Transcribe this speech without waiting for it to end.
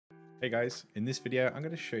Hey guys, in this video I'm going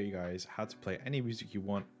to show you guys how to play any music you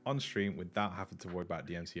want on stream without having to worry about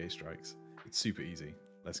DMCA strikes. It's super easy.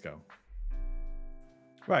 Let's go.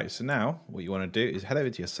 Right, so now what you want to do is head over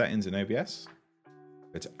to your settings in OBS,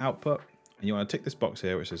 go to output, and you want to tick this box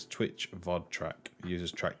here which says Twitch VOD track,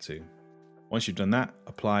 users track 2. Once you've done that,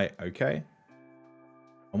 apply OK.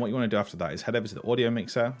 And what you want to do after that is head over to the audio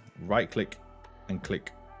mixer, right click and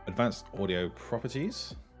click Advanced Audio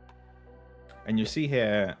Properties. And you see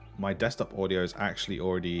here, my desktop audio is actually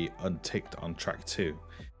already unticked on track 2,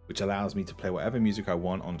 which allows me to play whatever music I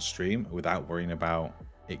want on stream without worrying about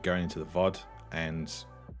it going into the VOD and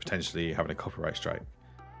potentially having a copyright strike.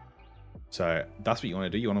 So that's what you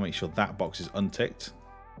want to do. You want to make sure that box is unticked.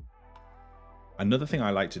 Another thing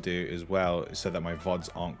I like to do as well is so that my VODs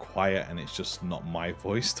aren't quiet and it's just not my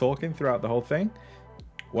voice talking throughout the whole thing.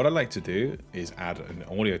 What I like to do is add an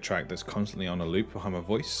audio track that's constantly on a loop behind my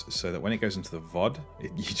voice so that when it goes into the VOD,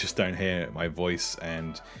 you just don't hear my voice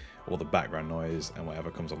and all the background noise and whatever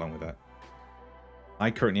comes along with that.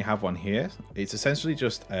 I currently have one here. It's essentially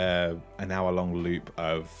just an hour-long loop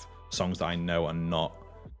of songs that I know are not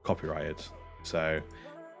copyrighted. So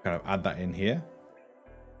kind of add that in here.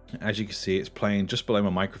 As you can see, it's playing just below my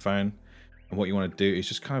microphone. And what you want to do is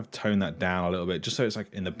just kind of tone that down a little bit, just so it's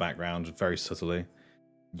like in the background very subtly.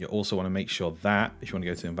 You also want to make sure that, if you want to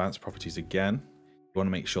go to advanced properties again, you want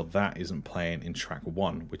to make sure that isn't playing in track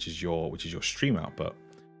 1, which is your stream output,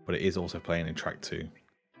 but it is also playing in track 2.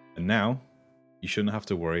 And now you shouldn't have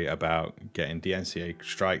to worry about getting DMCA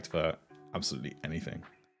striked for absolutely anything.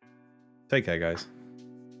 Take care, guys.